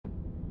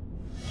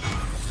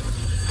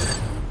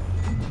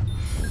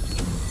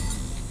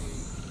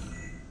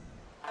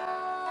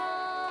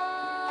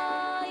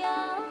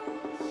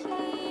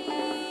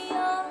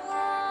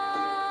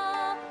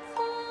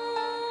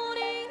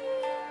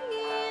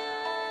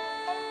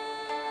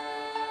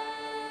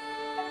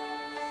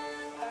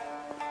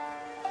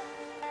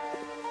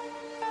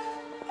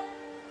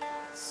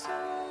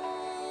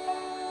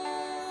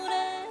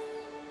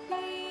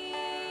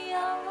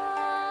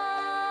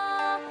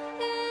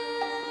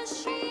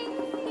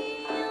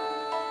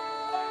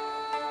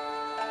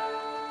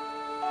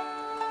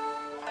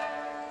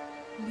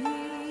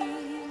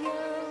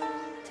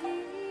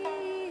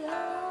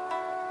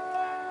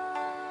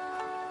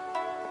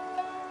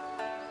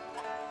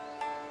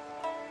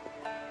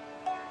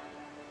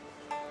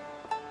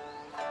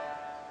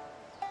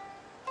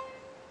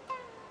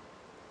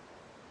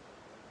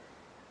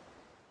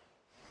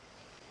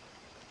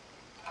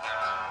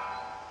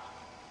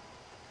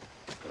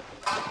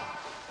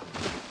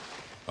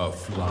A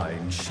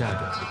flying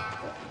shadow,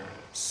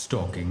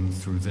 stalking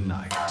through the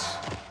night.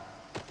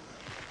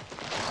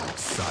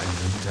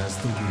 Silent as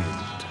the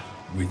wind,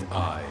 with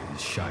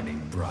eyes shining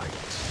bright.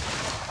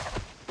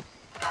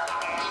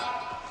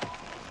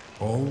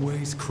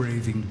 Always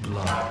craving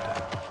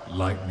blood,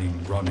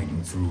 lightning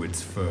running through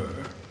its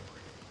fur.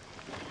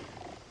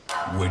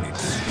 When it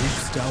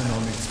swoops down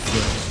on its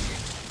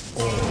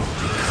prey, all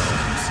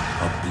becomes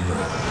a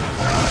blur.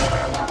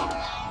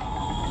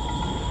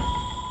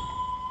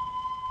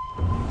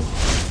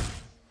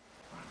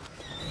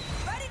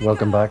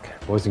 Welcome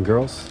back, boys and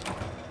girls,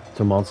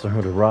 to Monster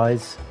Hunter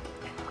Rise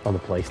on the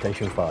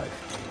PlayStation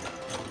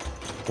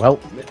 5.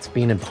 Well, it's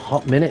been a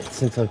hot minute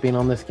since I've been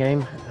on this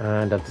game,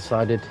 and I've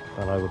decided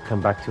that I would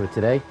come back to it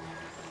today.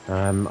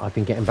 I've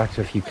been getting back to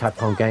a few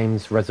Capcom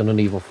games, Resident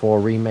Evil 4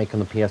 Remake on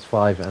the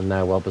PS5, and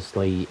now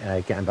obviously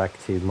getting back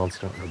to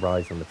Monster Hunter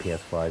Rise on the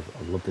PS5. I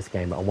love this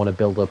game. I want to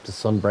build up to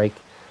Sunbreak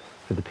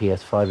for the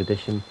PS5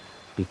 edition,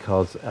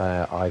 because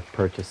I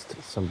purchased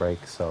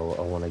Sunbreak, so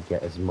I want to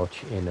get as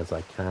much in as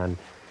I can.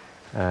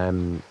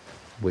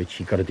 Which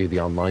you got to do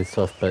the online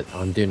stuff, but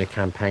I'm doing a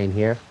campaign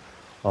here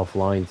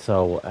offline,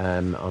 so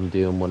I'm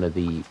doing one of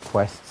the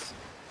quests,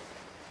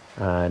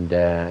 and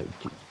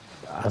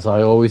as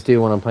I always do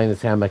when I'm playing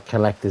this game, I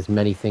collect as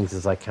many things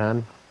as I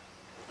can.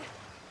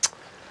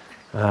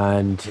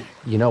 And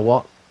you know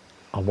what,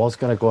 I was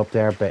going to go up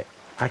there, but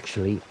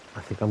actually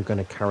I think I'm going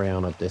to carry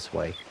on up this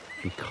way,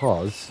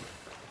 because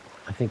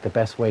I think the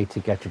best way to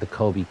get to the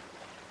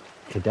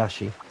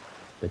Tobi-Kadachi,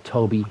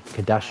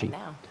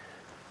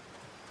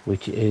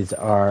 which is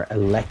our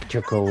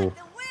electrical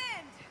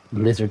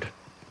lizard,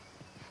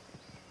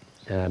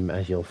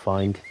 as you'll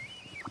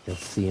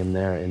see him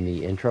there in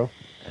the intro.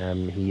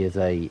 He is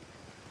a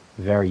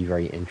very,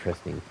 very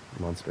interesting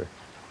monster,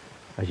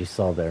 as you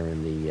saw there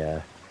in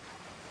the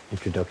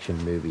introduction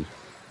movie.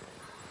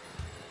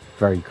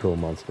 Very cool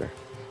monster.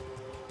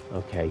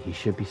 Okay, he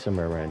should be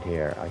somewhere around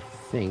here. I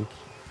think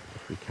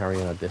if we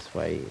carry on this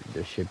way,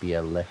 there should be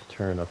a left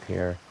turn up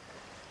here.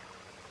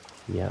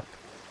 Yep,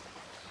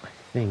 I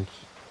think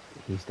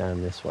he's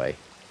down this way.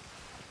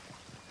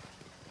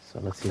 So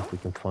let's see if we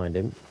can find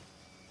him.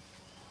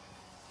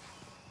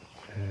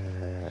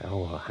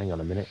 Oh, hang on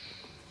a minute.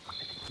 I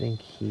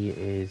think he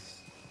is...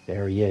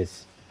 There he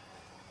is.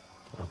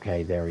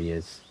 Okay, there he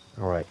is.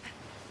 Alright.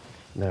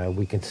 Now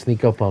we can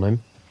sneak up on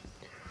him.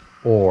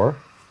 Or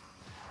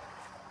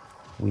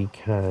we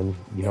can...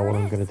 You know what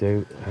I'm going to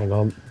do? Hang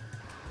on.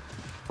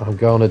 I'm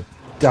going to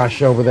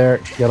dash over there,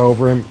 get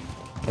over him,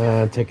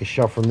 and take a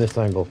shot from this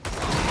angle.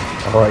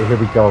 Alright, here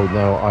we go.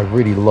 Now, I've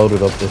really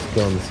loaded up this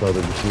gun so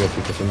that we should be able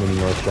to get some really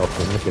nice shots.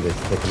 And look at this,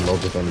 taking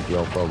loads of energy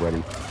off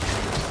already.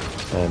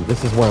 And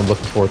this is where I'm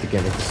looking forward to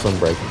getting into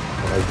Sunbreak.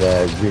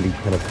 I've really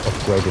kind of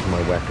upgraded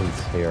my weapons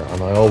here.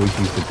 And I always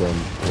use the gun,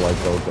 the light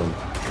bow gun,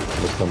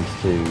 when it comes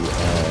to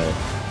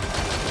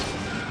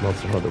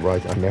Monster Hunter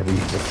Rise. I never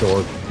use a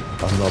sword.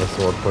 I'm not a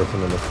sword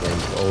person in this game.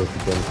 It's always the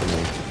gun for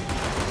me.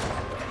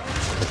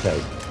 Okay.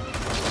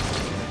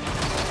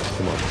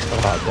 Come on.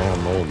 Ah,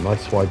 damn. Oh,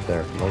 nice swipe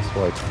there. Nice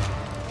swipe.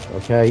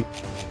 Okay.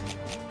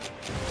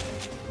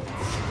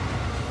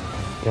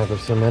 Gather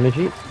some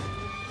energy.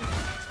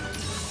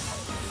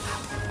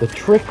 The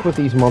trick with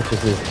these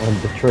monsters is,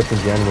 and the trick in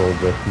general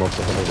with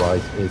Monster Hunter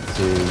Rise, is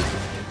to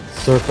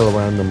circle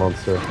around the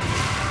monster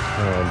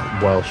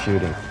while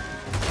shooting.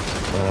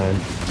 And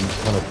you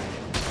kind of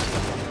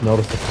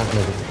notice the pattern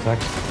of his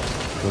attacks.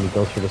 When he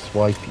goes for the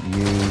swipe,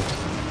 you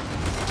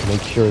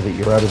make sure that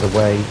you're out of the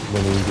way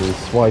when he either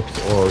swipes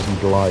or he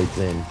glides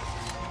in.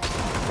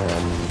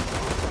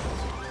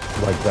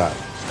 Like that.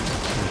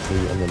 You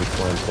see, and then he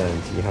slams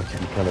down. So you have to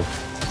be kind of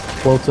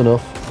close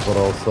enough, but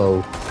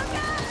also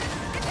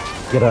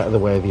get out of the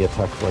way of the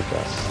attacks like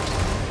that.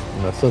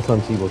 Now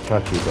sometimes he will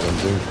catch you, but I'm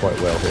doing quite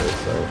well here,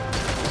 so...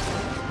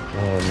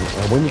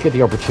 and when you get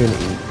the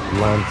opportunity,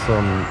 land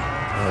some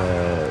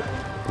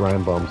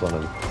ground bombs on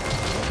him.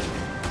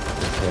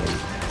 Okay.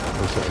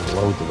 There's getting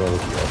loads of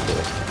energy out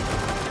there.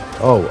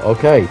 Oh,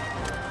 okay.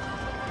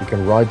 We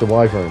can ride the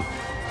wyvern.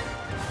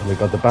 And we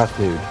got the bat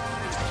dude.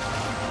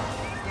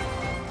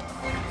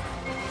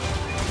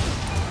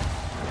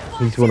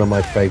 He's one of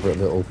my favourite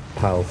little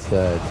pals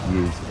to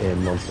use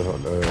in Monster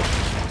Hunter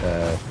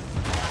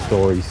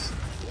stories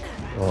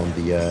on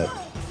the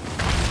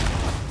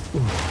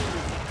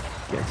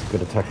gets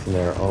good attacks in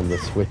there on the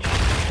Switch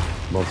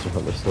Monster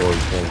Hunter story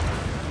thing.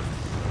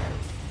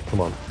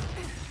 Come on.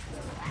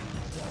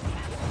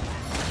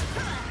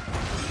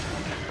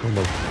 Come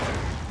on.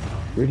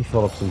 Really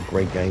thought up some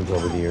great games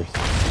over the years.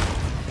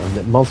 And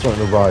the Monster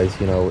Hunter Rise,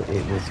 you know,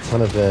 it was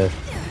kind of a...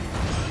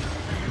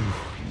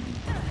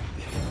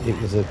 It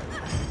was a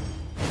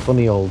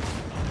funny old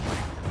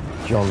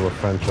genre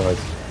franchise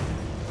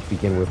to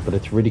begin with, but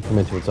it's really come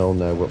into its own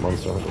now with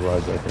Monster Hunter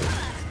Rise, I think.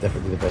 It's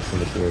definitely the best in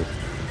the series.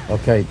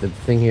 Okay, the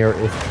thing here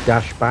is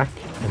dash back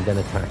and then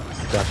attack.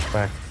 Dash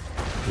back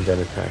and then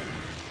attack.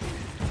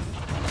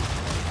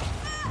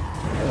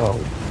 Oh,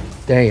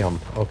 damn.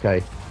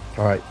 Okay.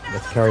 Alright,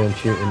 let's carry on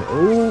shooting.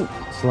 Ooh,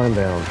 slam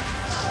down.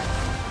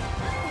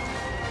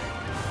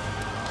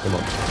 Come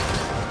on.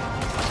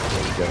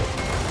 There we go.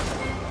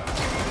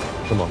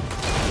 Come on.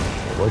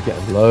 Oh, we're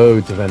getting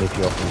loads of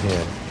energy off from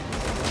here.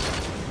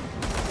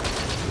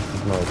 This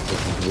is nice.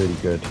 This is really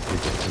good. We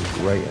get some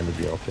great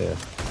energy off here.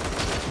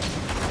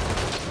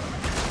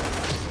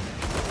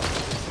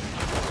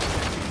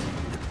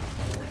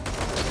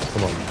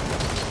 Come on.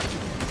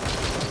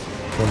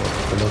 Come on.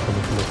 Come on. Come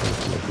on. Come on.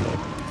 Come on. Come on.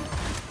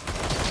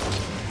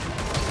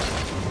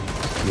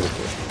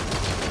 Beautiful.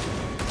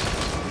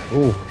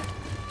 Ooh.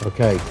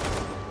 Okay.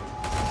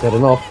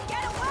 Setting off.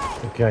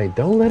 Okay.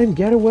 Don't let him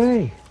get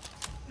away.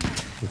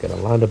 I'm going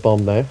to land a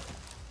bomb there.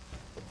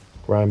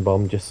 Ground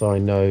bomb, just so I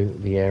know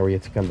the area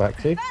to come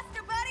back to.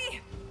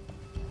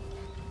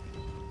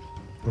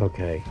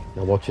 Okay,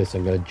 now watch this.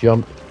 I'm going to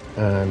jump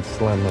and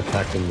slam my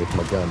tackling with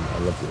my gun. I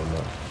love doing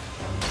that.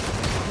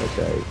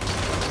 Okay,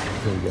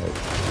 here we go.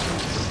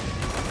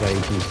 Okay,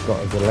 he's got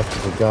his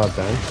electrical guard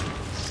down.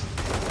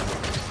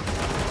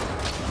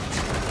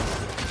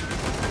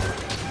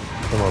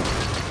 Come on.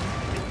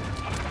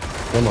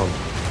 Come on.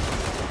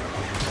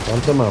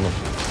 Come to mama.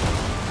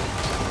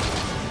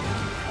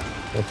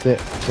 That's it.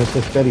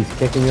 Princess Betty's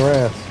kicking your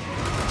ass.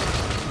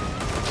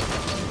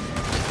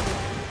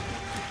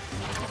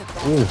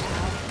 Ooh.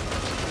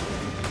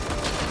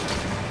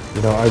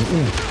 You know,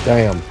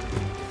 damn.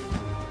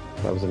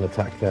 That was an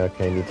attack there.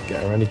 Okay, need to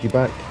get our energy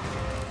back.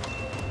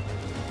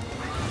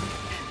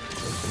 Get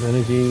some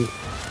energy.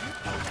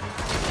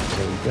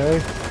 There we go.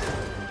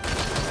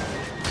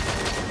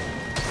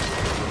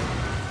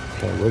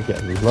 Okay, we're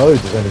getting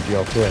loads of energy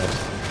off here.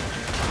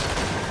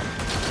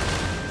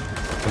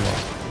 Come on.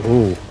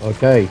 Ooh,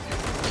 okay.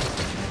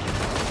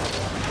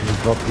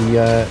 We've got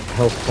the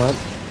health plant,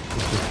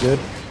 which is good.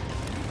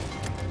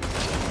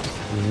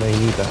 We may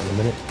need that in a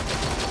minute.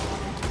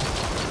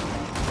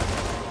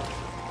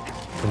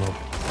 Come on.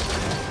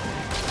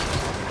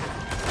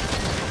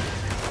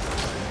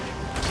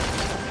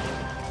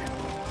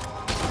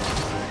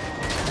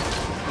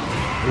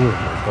 Oh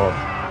my god.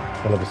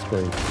 Hell of a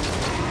screen.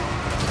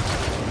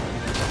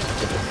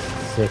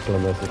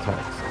 Circling those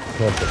attacks.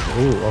 Perfect.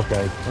 Ooh,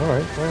 okay.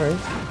 Alright,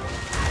 alright.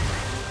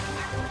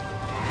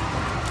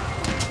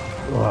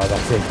 Oh,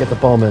 that's it. Get the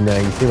bomb in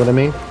there. You see what I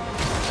mean?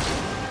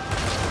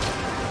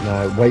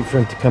 Now, wait for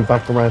him to come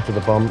back around to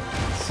the bomb.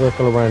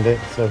 Circle around it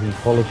so he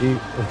follows you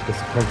into the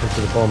circumference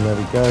of the bomb. There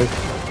we go.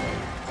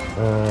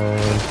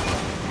 And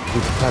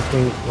keep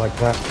attacking like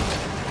that.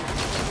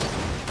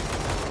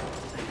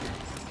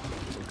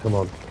 Come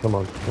on, come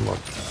on, come on.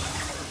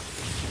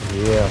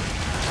 Yeah.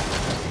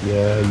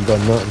 Yeah, you got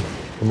nothing.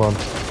 Come on.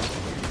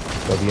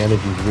 So the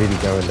energy's really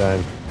going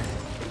down.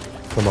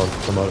 Come on,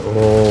 come on.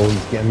 Oh,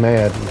 he's getting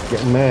mad. He's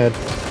getting mad.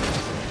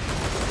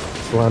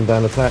 Slam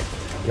down attack.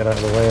 Get out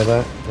of the way of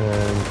that.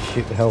 And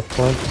shoot the health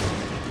plant.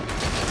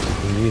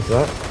 We can use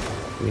that.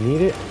 We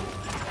need it.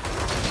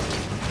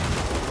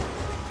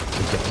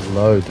 We're getting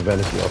loads of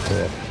energy off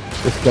here.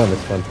 This gun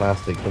is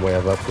fantastic the way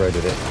I've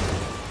upgraded it.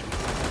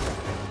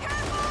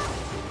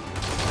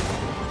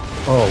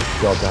 Oh,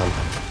 goddamn.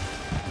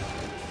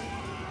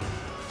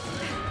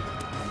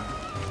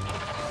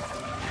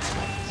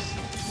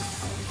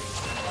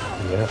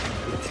 Yeah,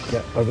 let's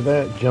get over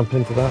there, jump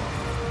into that,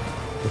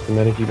 get some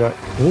energy back.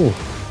 Ooh.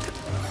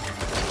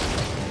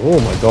 Oh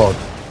my god.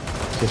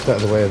 Just out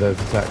of the way of those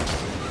attacks.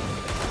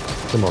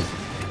 Come on.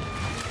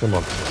 Come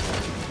on.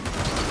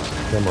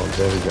 Come on,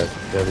 there we go.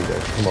 There we go.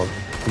 Come on.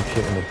 Keep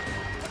shooting them.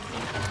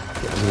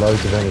 Getting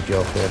loads of energy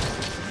off here.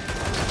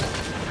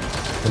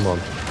 Come on.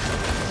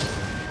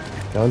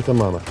 Down to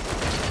mama.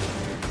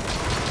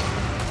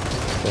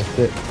 That's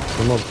it.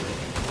 Come on.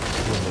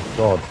 Oh my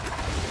god.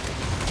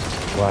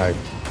 Wow.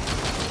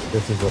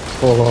 This is a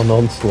full-on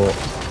onslaught.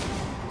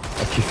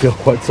 Actually feel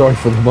quite sorry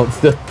for the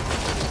monster.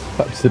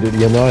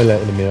 Absolutely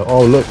annihilating him here.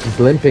 Oh look, he's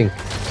limping.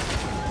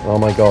 Oh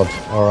my god.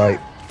 Alright.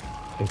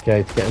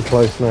 Okay, it's getting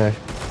close now.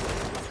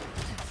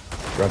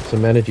 Grab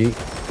some energy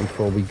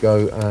before we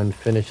go and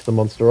finish the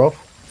monster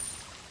off.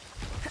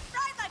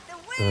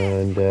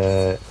 And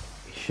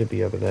he should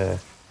be over there.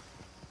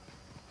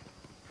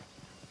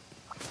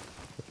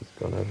 He's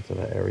gone over to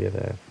that area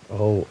there.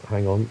 Oh,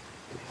 hang on.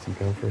 Is he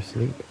going for a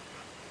sleep?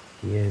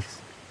 He is.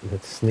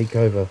 Let's sneak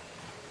over.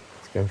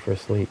 He's going for a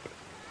sleep.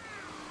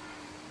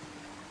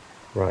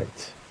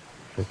 Right.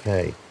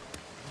 Okay.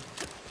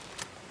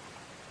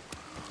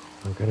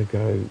 I'm going to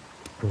go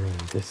around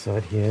this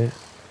side here.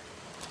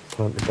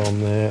 Plant the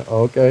bomb there.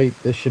 Okay,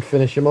 this should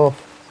finish him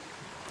off.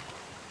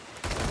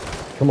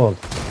 Come on.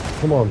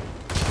 Come on.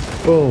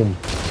 Boom.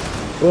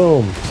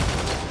 Boom.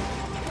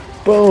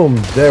 Boom.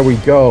 There we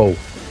go.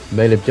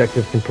 Main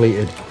objective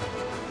completed.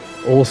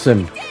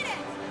 Awesome.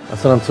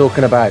 That's what I'm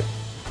talking about.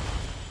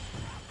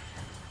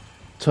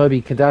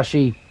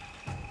 Tobi-Kadachi,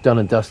 done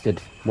and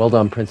dusted. Well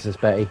done, Princess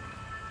Betty.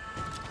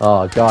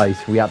 Oh, guys,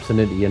 we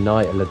absolutely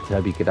annihilated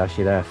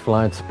Tobi-Kadachi there.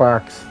 Flying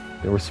sparks.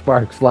 There were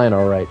sparks flying,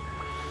 all right.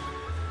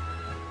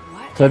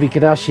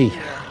 Tobi-Kadachi.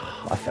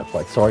 I felt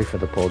quite sorry for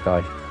the poor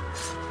guy.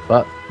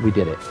 But we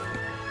did it.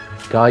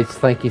 Guys,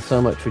 thank you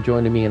so much for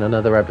joining me in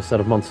another episode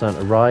of Monster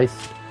Hunter Rise.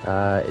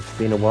 It's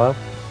been a while.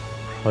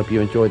 Hope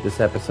you enjoyed this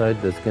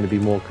episode. There's going to be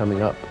more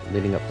coming up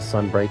leading up to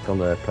Sunbreak on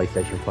the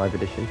PlayStation 5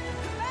 edition.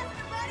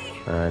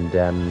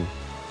 And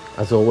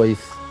as always,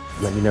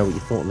 let me know what you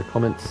thought in the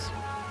comments.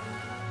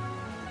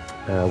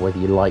 Whether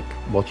you like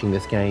watching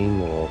this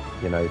game, or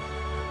you know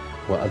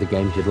what other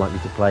games you'd like me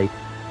to play.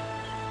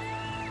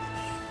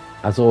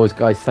 As always,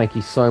 guys, thank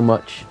you so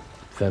much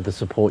for the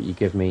support you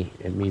give me.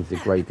 It means a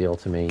great deal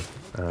to me,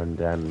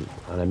 and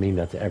I mean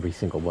that to every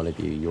single one of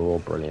you. You're all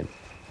brilliant.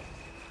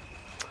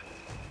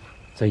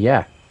 So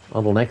yeah,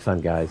 until next time,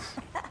 guys,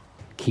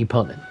 keep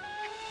hunting.